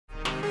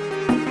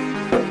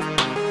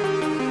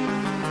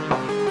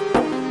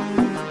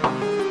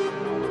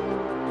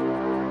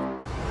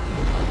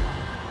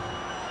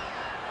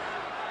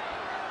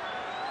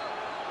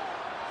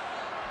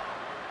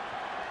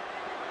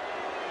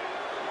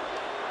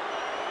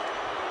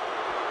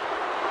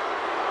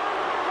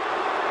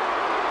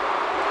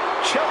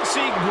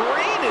Chelsea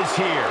Green is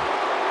here.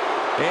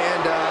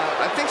 And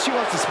I think she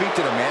wants to speak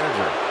to the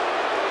manager.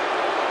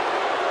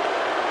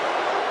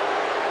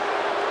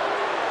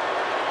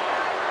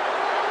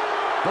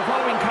 The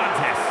following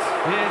contest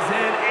is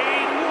an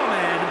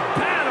 8-woman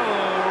battle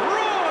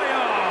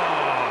royal.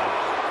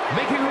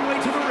 Making her way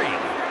to the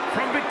ring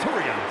from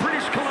Victoria,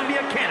 British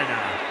Columbia, Canada,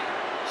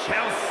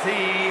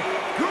 Chelsea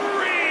Green.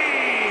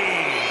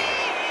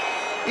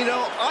 You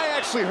know, I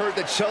actually heard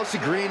that Chelsea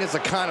Green is the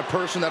kind of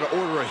person that'll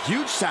order a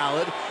huge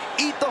salad,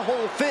 eat the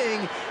whole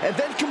thing, and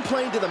then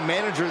complain to the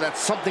manager that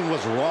something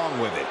was wrong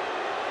with it.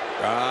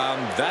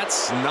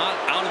 That's not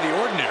out of the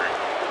ordinary.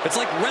 It's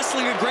like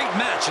wrestling a great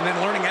match and then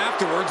learning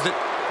afterwards that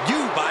you,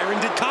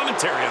 Byron, did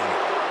commentary on it.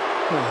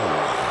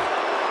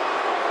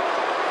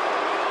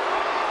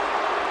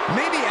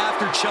 Maybe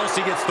after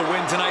Chelsea gets the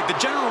win tonight, the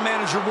general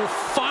manager will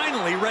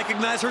finally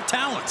recognize her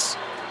talents.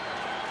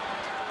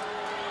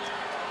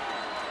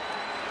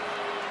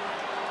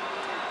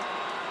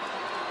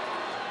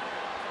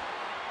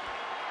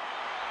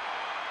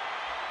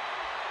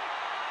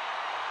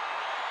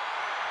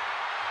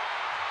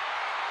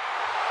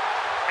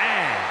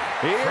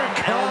 Here from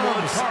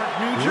Elmwood Park,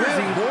 New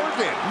Jersey, Liv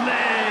Morgan.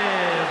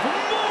 Liv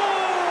Morgan.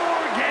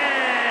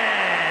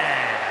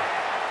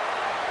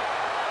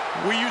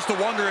 We used to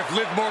wonder if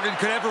Liv Morgan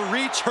could ever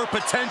reach her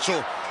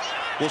potential.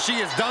 Well, she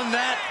has done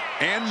that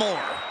and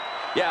more.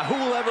 Yeah, who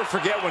will ever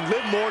forget when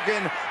Liv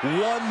Morgan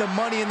won the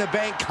Money in the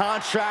Bank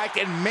contract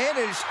and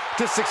managed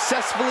to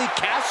successfully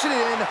cash it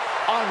in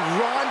on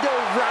Ronda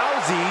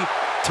Rousey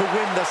to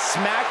win the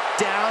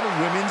SmackDown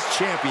Women's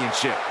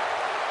Championship.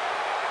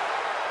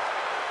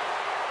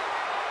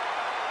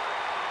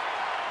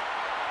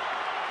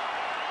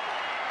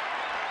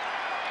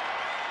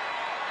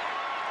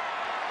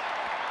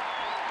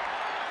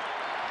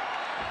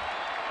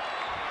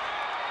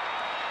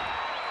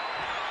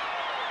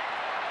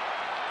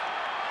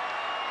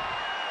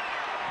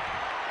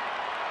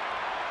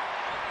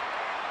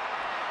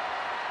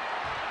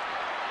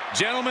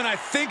 Gentlemen, I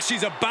think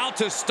she's about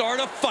to start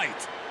a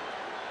fight.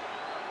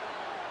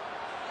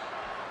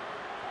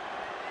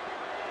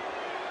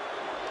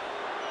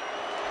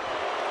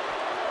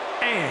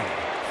 And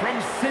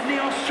from Sydney,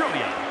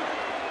 Australia,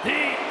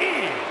 the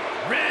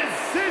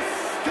Irresistible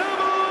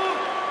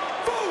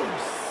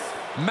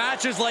Force.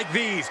 Matches like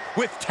these,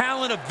 with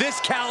talent of this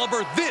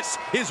caliber, this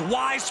is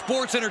why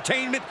sports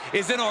entertainment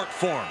is an art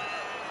form.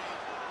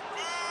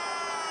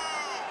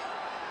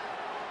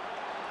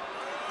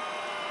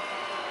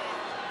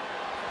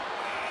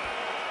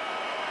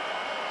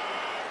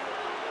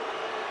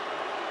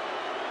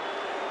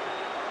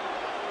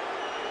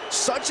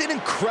 Such an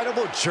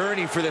incredible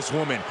journey for this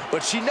woman,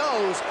 but she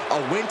knows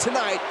a win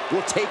tonight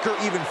will take her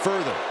even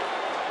further.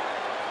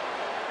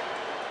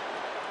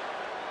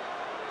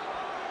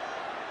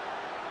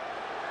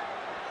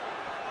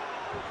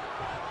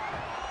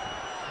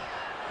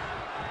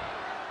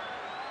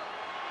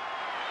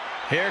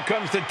 Here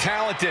comes the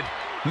talented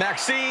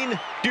Maxine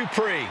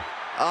Dupree.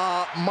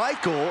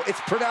 Michael,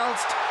 it's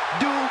pronounced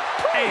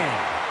Dupree. And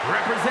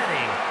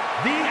representing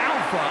the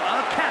Alpha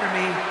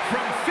Academy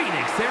from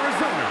Phoenix,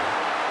 Arizona,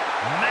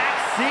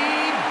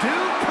 Maxine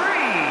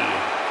Dupree.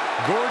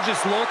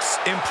 Gorgeous looks,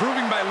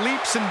 improving by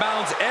leaps and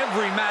bounds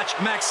every match.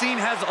 Maxine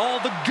has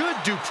all the good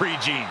Dupree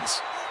genes.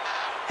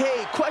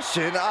 Hey,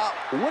 question,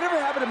 whatever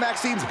happened to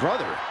Maxine's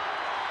brother?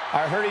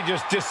 I heard he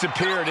just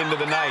disappeared into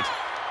the night.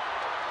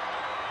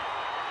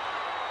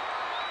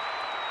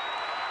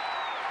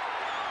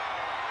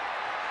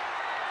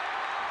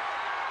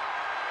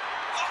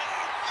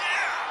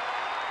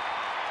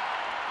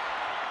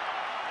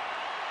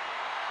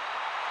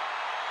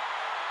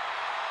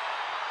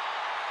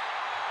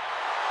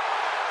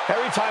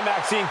 Every time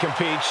Maxine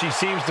competes, she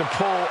seems to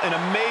pull an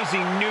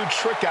amazing new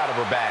trick out of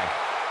her bag.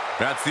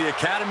 That's the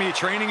Academy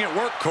training at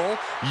work, Cole.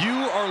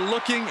 You are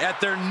looking at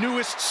their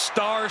newest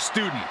star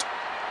student.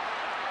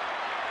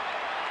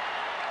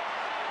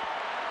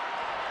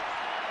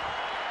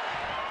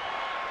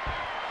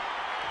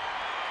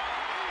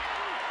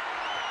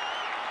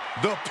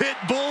 The Pit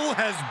Bull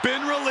has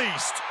been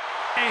released.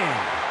 And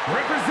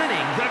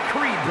representing the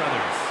Creed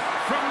brothers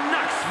from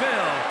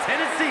Knoxville,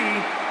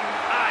 Tennessee,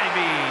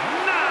 Ivy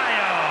Nile.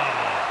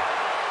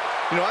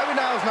 You know, Ivy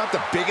Nile's not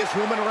the biggest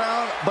woman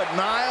around, but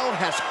Nile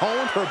has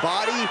honed her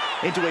body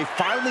into a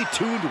finely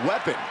tuned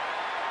weapon.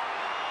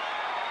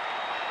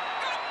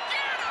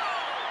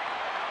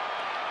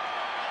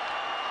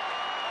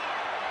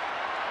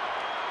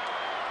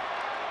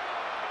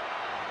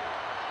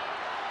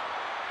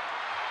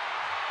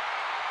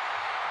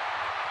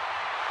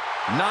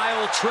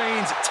 Nile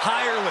trains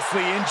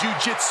tirelessly in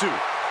jiu-jitsu,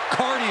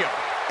 cardio,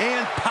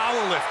 and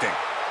powerlifting.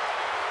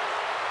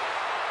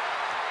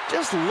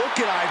 Just look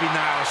at Ivy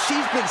Nile.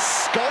 She's been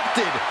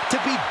sculpted to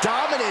be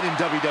dominant in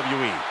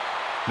WWE.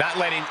 Not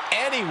letting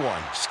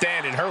anyone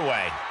stand in her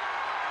way.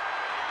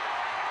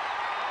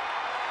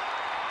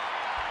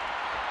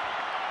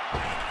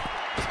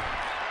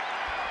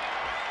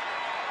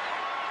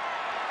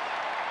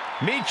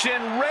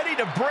 Michin ready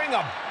to bring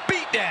a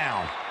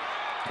beatdown.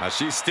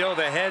 She's still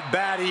the head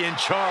baddie in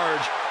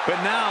charge, but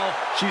now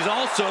she's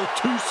also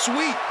too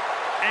sweet.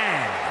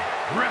 And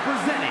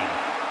representing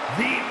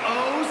the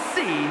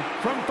OC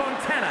from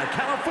Fontana,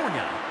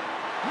 California,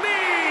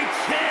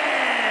 Michin!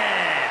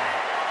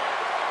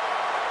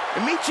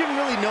 And Michin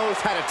really knows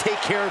how to take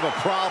care of a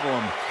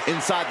problem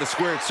inside the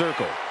squared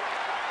circle.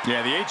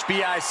 Yeah, the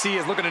HBIC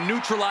is looking to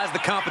neutralize the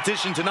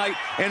competition tonight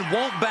and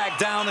won't back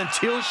down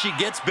until she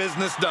gets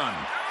business done.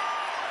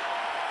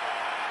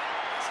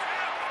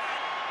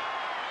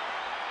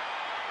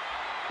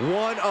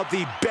 One of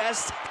the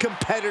best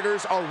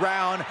competitors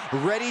around,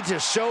 ready to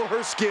show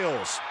her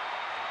skills.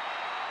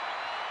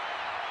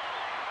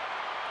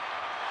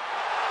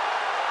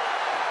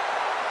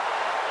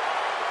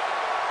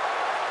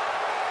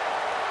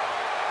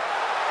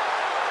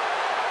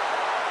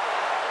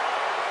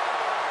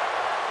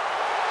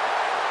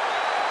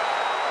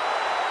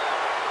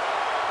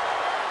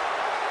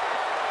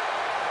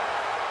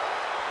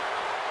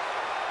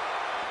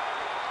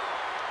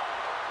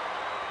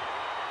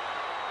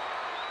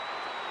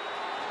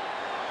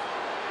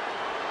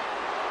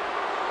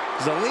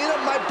 Zelina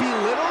might be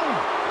little,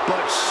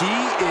 but she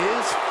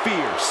is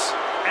fierce.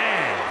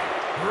 And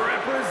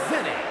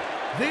representing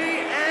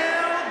the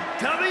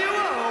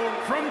LWO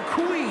from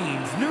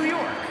Queens, New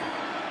York,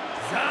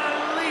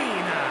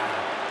 Zelina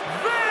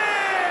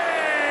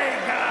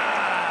Vega!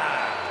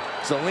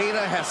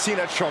 Zelina has seen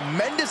a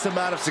tremendous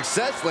amount of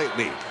success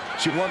lately.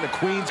 She won the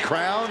Queen's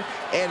Crown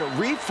and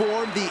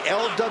reformed the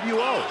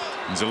LWO.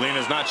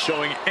 Zelina's not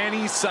showing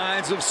any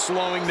signs of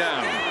slowing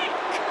down.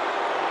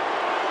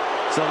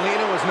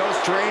 Zelina was no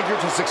stranger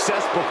to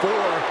success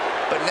before,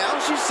 but now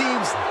she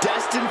seems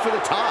destined for the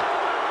top.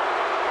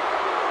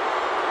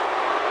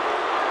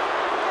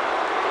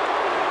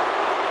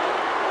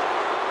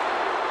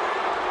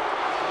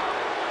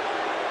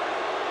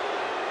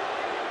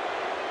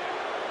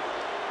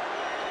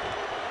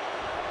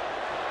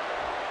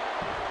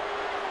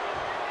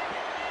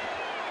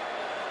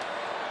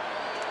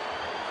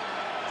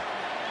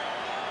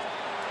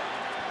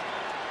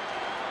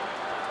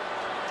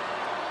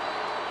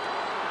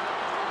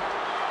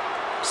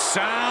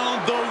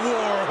 Sound the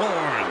war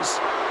horns.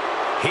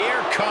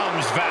 Here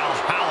comes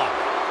Valhalla.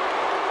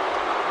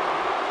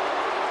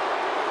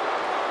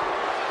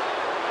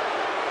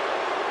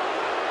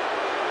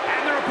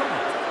 And their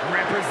opponent,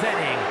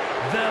 representing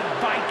the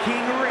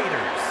Viking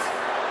Raiders,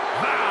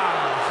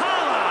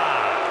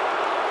 Valhalla!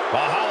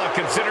 Valhalla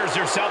considers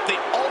herself the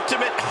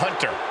ultimate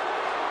hunter.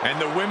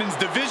 And the women's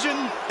division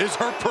is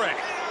her prey.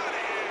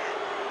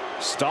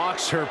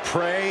 Stalks her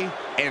prey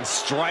and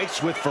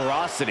strikes with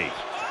ferocity.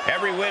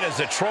 Every win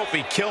is a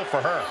trophy kill for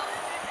her.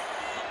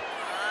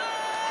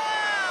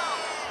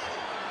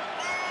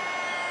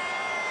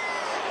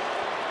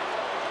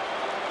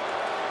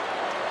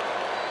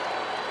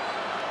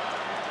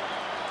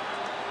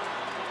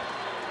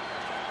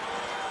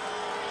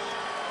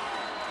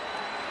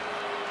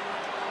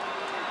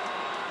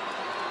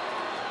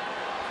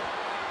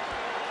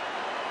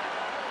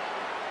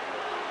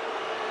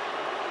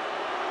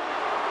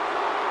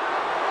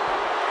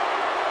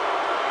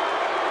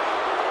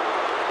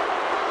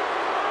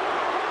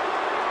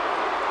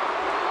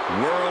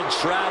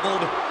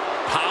 World-traveled,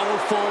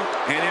 powerful,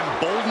 and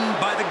emboldened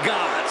by the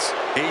gods.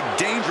 A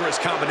dangerous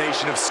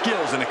combination of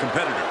skills in a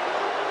competitor.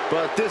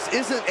 But this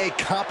isn't a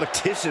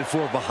competition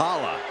for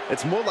Valhalla.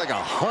 It's more like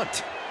a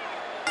hunt.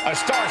 A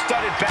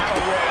star-studded battle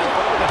royal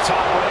over the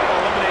top rope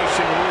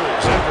elimination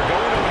rules. After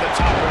going over the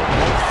top rope,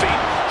 both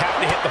feet have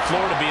to hit the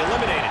floor to be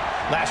eliminated.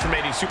 Last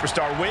remaining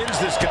superstar wins.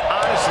 This could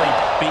honestly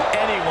be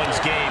anyone's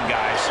game,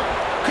 guys.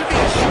 Could be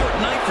a short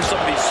night for some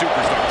of these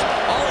superstars.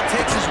 All it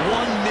takes is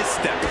one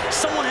misstep,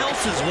 someone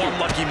else's one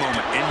lucky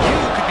moment, and you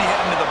could be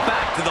heading to the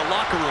back to the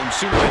locker room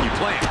sooner than you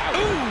planned.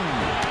 Ooh,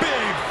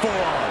 big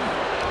forearm.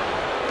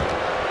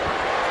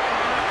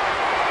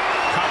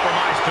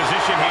 Compromised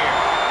position here.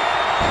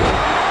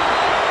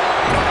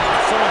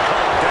 Someone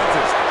call a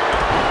dentist.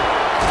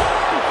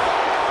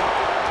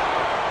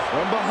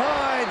 From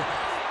behind.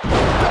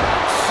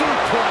 Back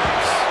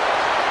suplex.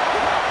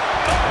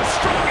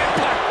 Strong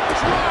impact.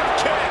 Drop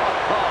kick.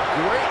 Oh,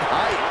 great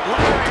height.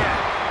 Lariat.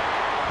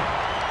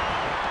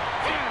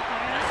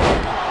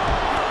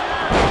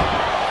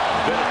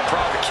 Bit of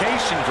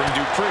provocation from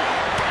Dupree.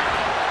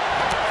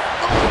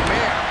 Oh,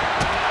 man.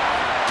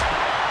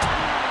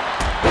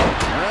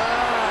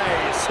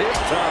 Nice hip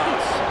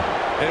toss.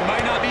 It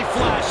might not be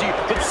flashy,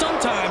 but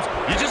sometimes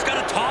you just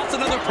got to toss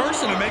another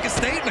person to make a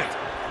statement.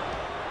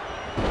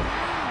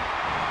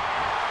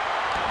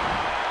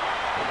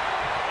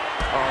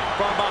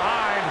 From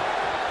behind.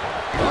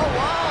 Oh,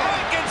 wow.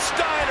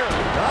 Frankensteiner.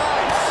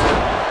 Nice.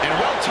 And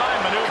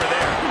well-timed maneuver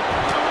there.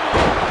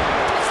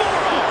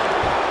 Forearm.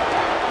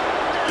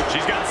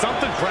 She's got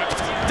something prepped.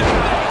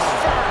 Face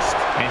first.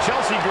 And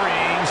Chelsea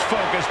Green's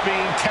focus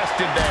being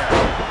tested there.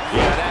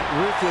 Yeah, that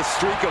ruthless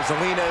streak of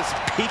Zelina's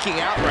peeking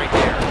out right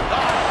there.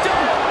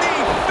 Double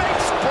knee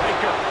face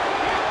breaker.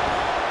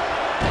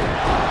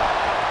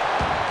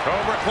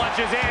 Cobra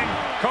clutches in.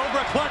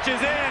 Cobra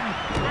clutches in.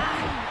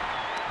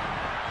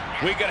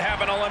 We could have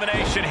an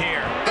elimination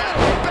here.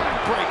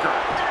 Backbreaker.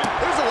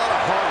 There's a lot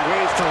of hard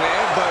ways to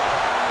land, but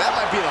that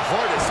might be the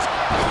hardest.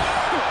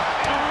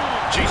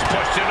 She's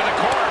pushed into the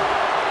corner.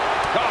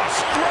 Oh,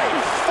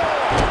 straight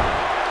forward.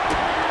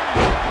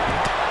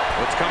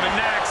 What's coming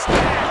next?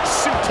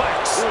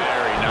 Suplex.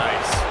 Very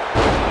nice.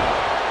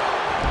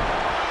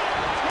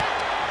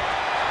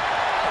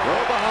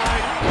 Roll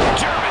behind.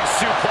 German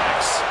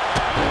suplex.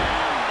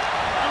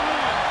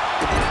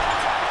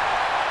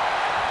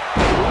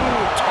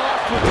 Ooh,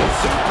 tossed with the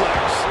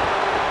suplex.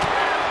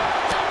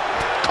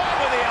 Caught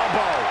with the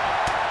elbow.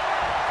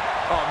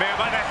 Oh, man,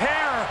 by the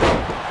hair.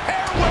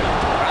 Hair whip.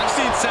 I've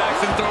seen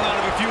Saxton thrown out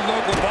of a few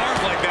local bars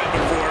like that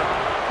before.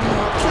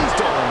 Oh, please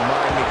don't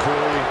remind me,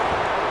 Corey.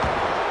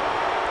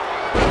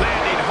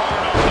 Landing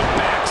hard on the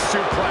back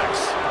suplex.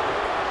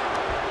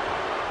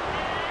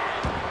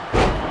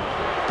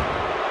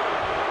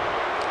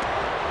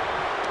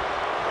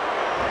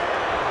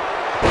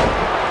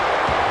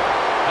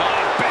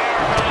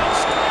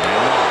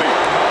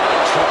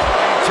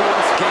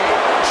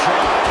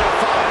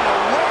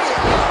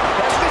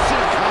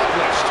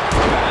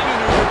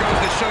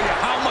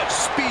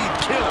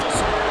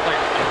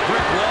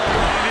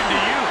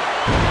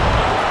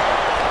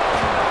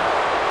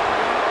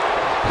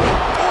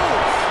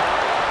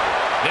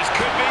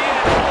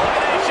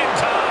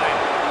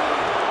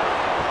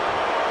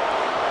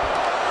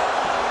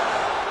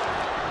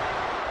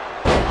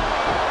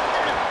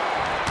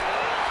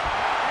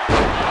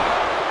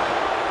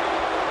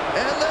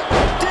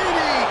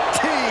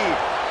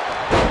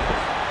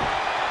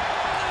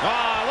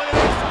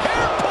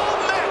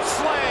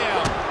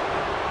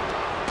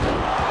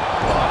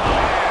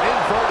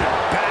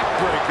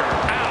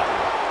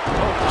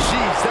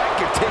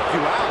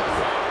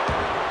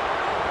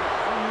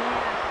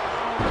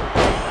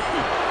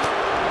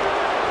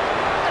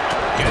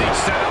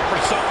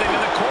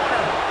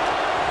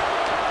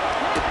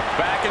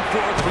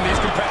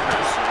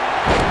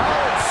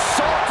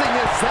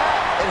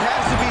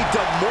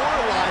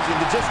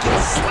 Just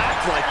get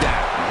slapped like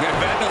that. If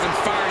that doesn't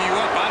fire you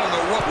up, I don't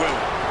know what will.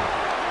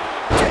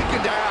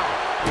 Taken down.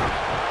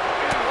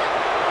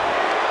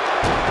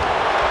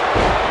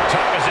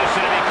 Tough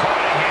position to be caught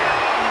in here.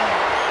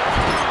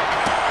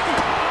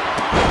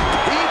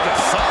 Heave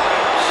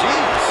aside.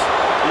 Jeez.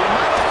 The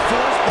amount of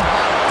force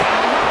behind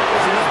that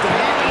is enough to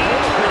knock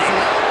another person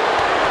out.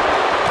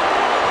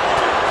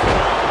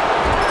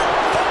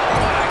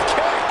 What a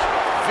kick.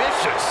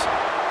 Vicious.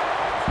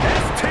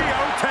 STO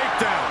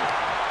takedown.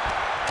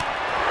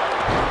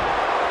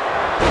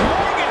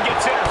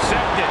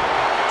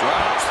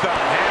 Drops the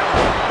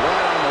hammer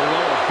right on the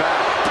lower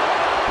back.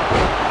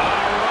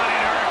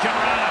 Running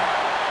hurricanrana.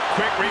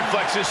 Quick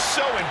reflex is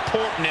so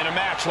important in a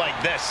match like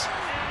this.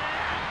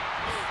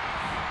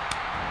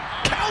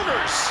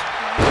 Counters.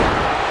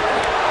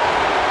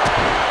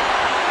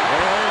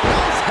 And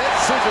nice head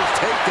scissors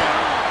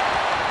takedown.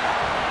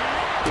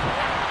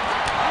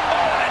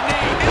 Oh, a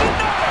knee.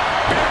 Another.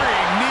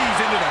 Burying knees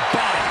into the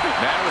body.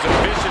 That was a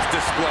vicious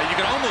display. You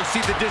can almost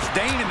see the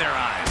disdain in their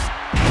eyes.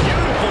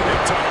 Beautiful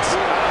hip toss.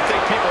 I don't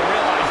think people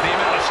realize the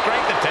amount of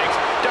strength it takes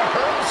to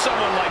hurl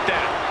someone like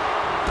that.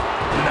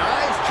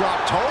 Nice drop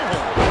toe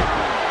hold.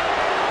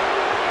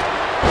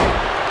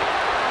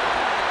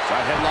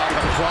 Side headlock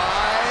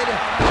applied.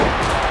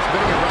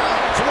 Spinning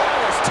around.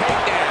 Flawless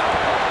takedown.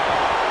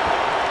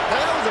 Now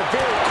that was a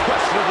very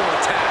questionable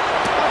attack.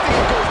 I don't think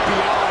it goes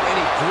beyond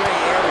any gray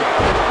area.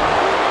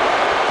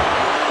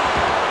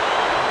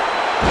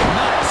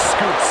 Nice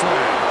scoop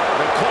slam.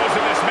 The close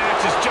of this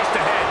match is just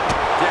ahead.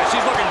 Yeah,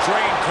 she's looking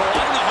drained, Cole. I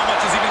don't know how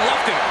much is even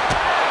left in her.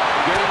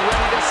 Getting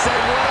ready to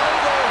send one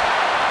over.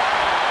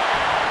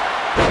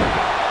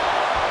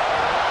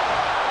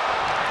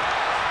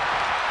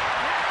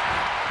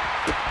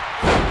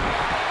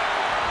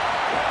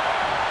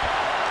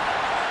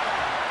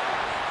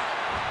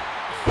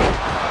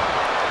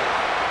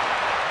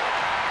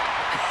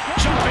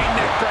 Jumping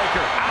neck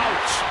breaker.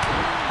 Ouch.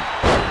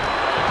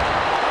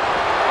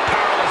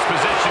 Powerless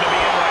position to be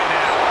in right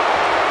now.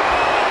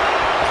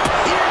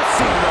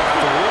 Piercing the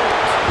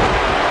throat.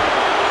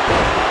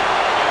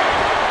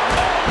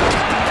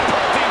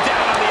 Bolting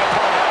down on the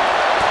opponent.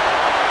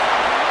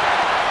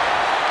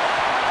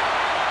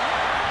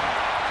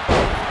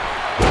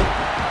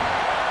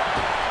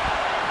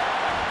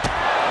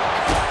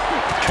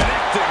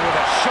 Connected with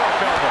a sharp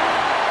elbow.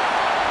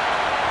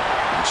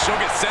 She'll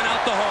get sent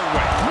out the hard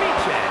way.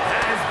 Meathead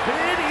has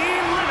been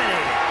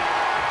eliminated.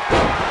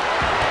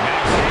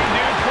 Maxine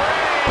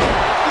Dupree.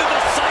 With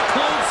a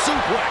cyclone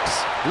suplex.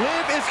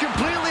 Liv is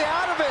completely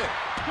out of it.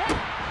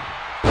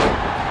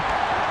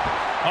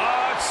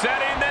 Oh, it's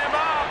setting them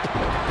up.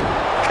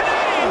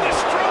 Canadian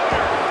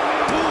Destroyer.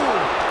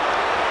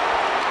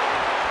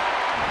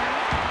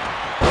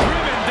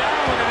 Driven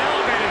down with an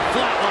elevated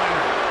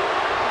flatliner.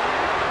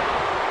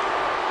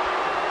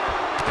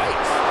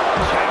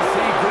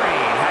 Chelsea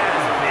Green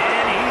has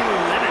been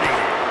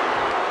eliminated.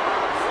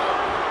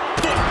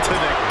 Foot to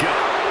the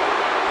gut.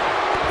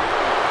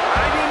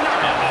 Ivy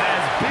Nile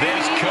has been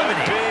This could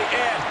eliminated. be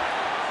it.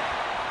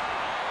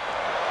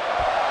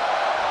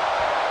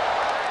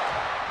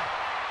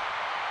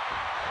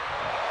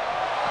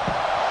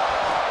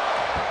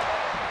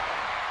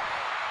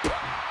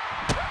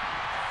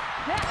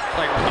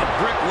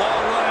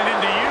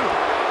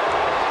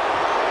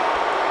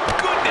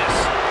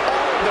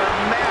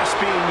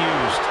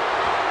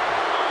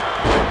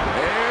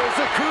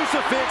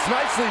 crucifix,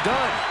 nicely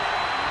done.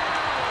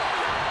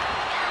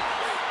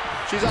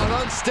 She's on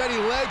unsteady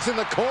legs in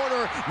the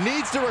corner,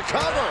 needs to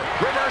recover.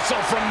 Reversal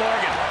from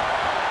Morgan.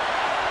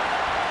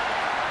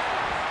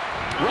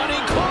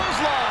 Running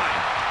clothesline.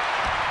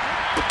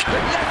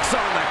 Connects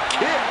on the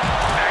kick.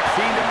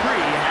 Maxine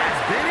Dupree has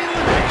been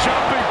eliminated.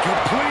 Jumping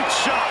complete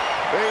shot.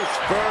 Face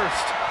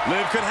first.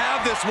 Liv could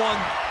have this one.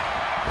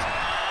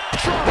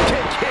 Drop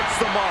kick hits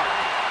the mark.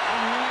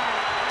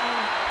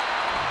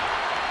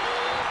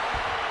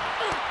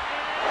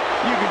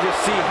 You can just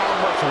see how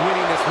much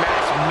winning this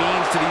match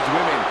means to these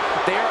women.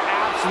 They are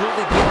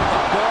absolutely going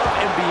above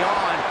and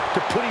beyond to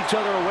put each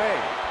other away.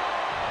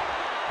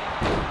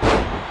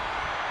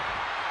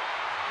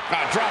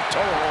 Drop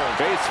toe hold.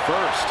 Face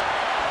first.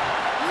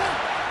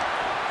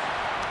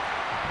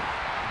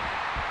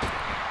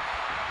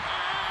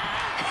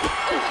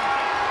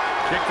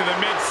 Kick to the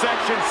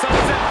midsection,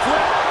 sunset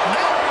flip.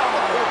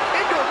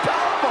 Into a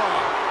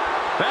powerbomb.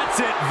 That's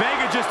it.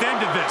 Vega just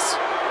ended this.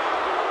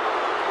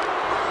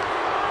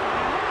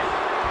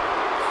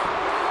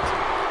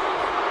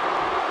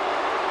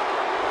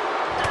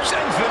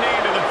 Sends the knee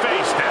to the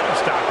face. That'll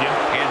stop you.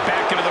 And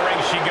back into the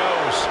ring she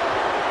goes.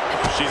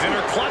 She's in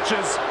her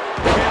clutches.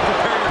 Can't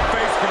prepare your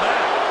face for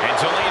that. And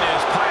Zelina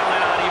is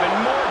piling on even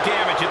more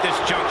damage at this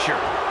juncture.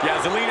 Yeah,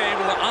 Zelina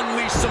able to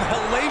unleash some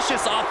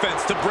hellacious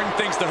offense to bring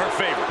things to her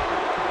favor.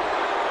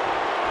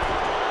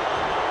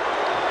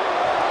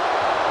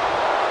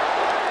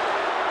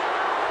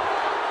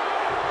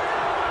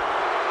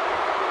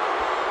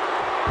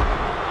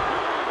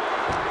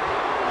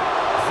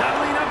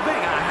 Zelina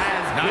Vega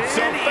has Not been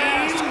so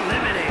fast.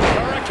 eliminated.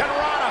 Hurricane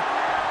Rana.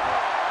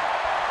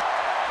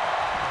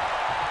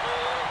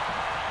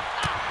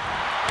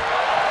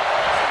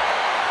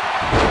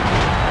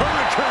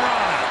 Hurricane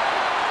Rana.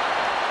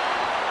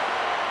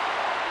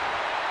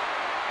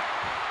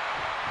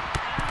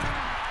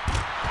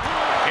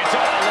 It's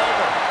all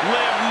over.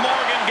 Liv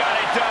Morgan got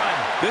it done.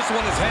 This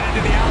one is headed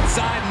to the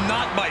outside,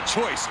 not by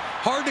choice.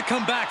 Hard to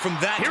come back from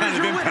that kind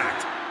of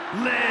impact.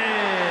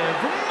 Liv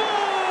Morgan.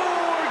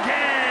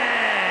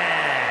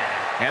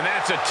 And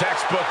that's a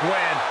textbook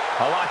win.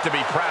 A lot to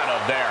be proud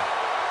of there.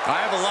 I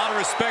have a lot of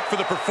respect for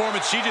the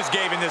performance she just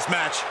gave in this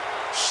match.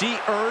 She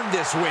earned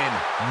this win,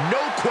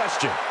 no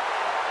question.